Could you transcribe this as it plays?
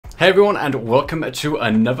Hey everyone, and welcome to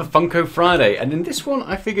another Funko Friday. And in this one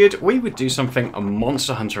I figured we would do something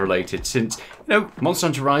Monster Hunter related, since Monster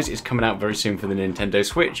Hunter Rise is coming out very soon for the Nintendo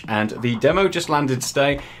Switch, and the demo just landed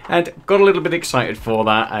today and got a little bit excited for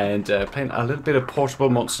that, and playing a little bit of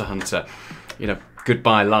portable Monster Hunter,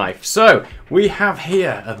 goodbye life. So we have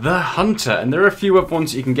here the Hunter, and there are a few other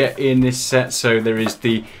ones you can get in this set. So there is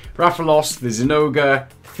the Rathalos, the Zinogre,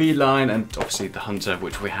 Feline, and obviously the Hunter,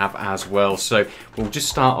 which we have as well. So we'll just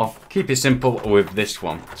start off, keep it simple with this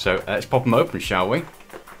one. So let's pop them open, shall we?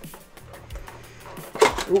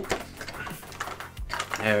 Ooh.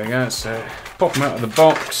 There we go. So pop them out of the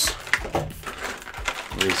box.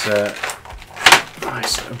 There's a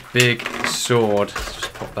nice big sword. Let's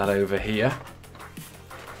just pop that over here.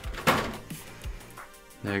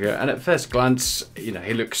 There we go. And at first glance, he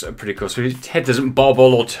looks pretty cool. So his head doesn't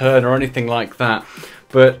bobble or turn or anything like that.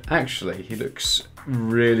 But actually, he looks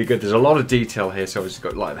really good. There's a lot of detail here. So he's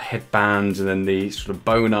got like the headbands and then the sort of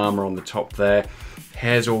bone armor on the top there.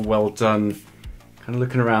 Hair's all well done. Kind of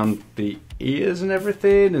looking around the ears and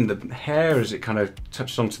everything, and the hair as it kind of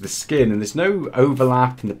touches onto the skin. And there's no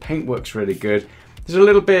overlap, and the paintwork's really good. There's a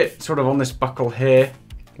little bit sort of on this buckle here,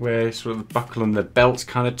 where sort of the buckle and the belts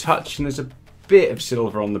kind of touch, and there's a bit of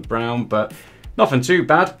silver on the brown, but nothing too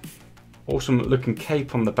bad. Awesome looking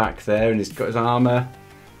cape on the back there, and he's got his armor.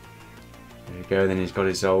 There you go. Then he's got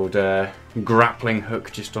his old grappling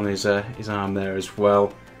hook just on his arm there as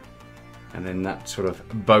well, and then that sort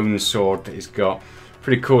of bone sword that he's got.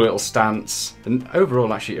 Pretty cool little stance, and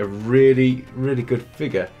overall actually a really good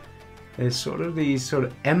figure. There's sort of these sort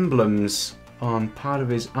of emblems on part of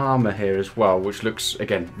his armor here as well, which looks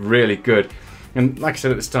again really good. And like I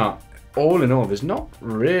said at the start, all in all, there's not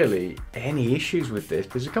really any issues with this.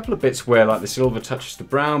 There's a couple of bits where like the silver touches the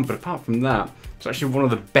brown, but apart from that, it's actually one of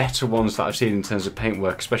the better ones that I've seen in terms of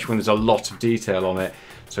paintwork, especially when there's a lot of detail on it.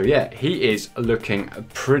 So yeah, he is looking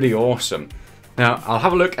pretty awesome. Now, I'll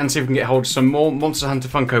have a look and see if we can get hold of some more Monster Hunter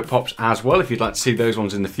Funko Pops as well, if you'd like to see those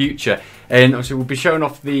ones in the future. And obviously we'll be showing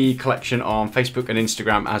off the collection on Facebook and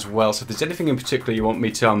Instagram as well. So if there's anything in particular you want me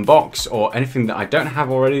to unbox, or anything that I don't have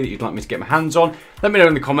already that you'd like me to get my hands on, let me know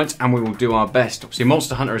in the comments and we will do our best. Obviously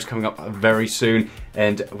Monster Hunter is coming up very soon,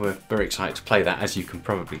 and we're very excited to play that, as you can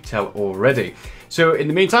probably tell already. So in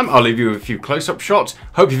the meantime, I'll leave you with a few close-up shots.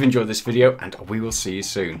 Hope you've enjoyed this video, and we will see you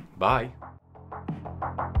soon. Bye.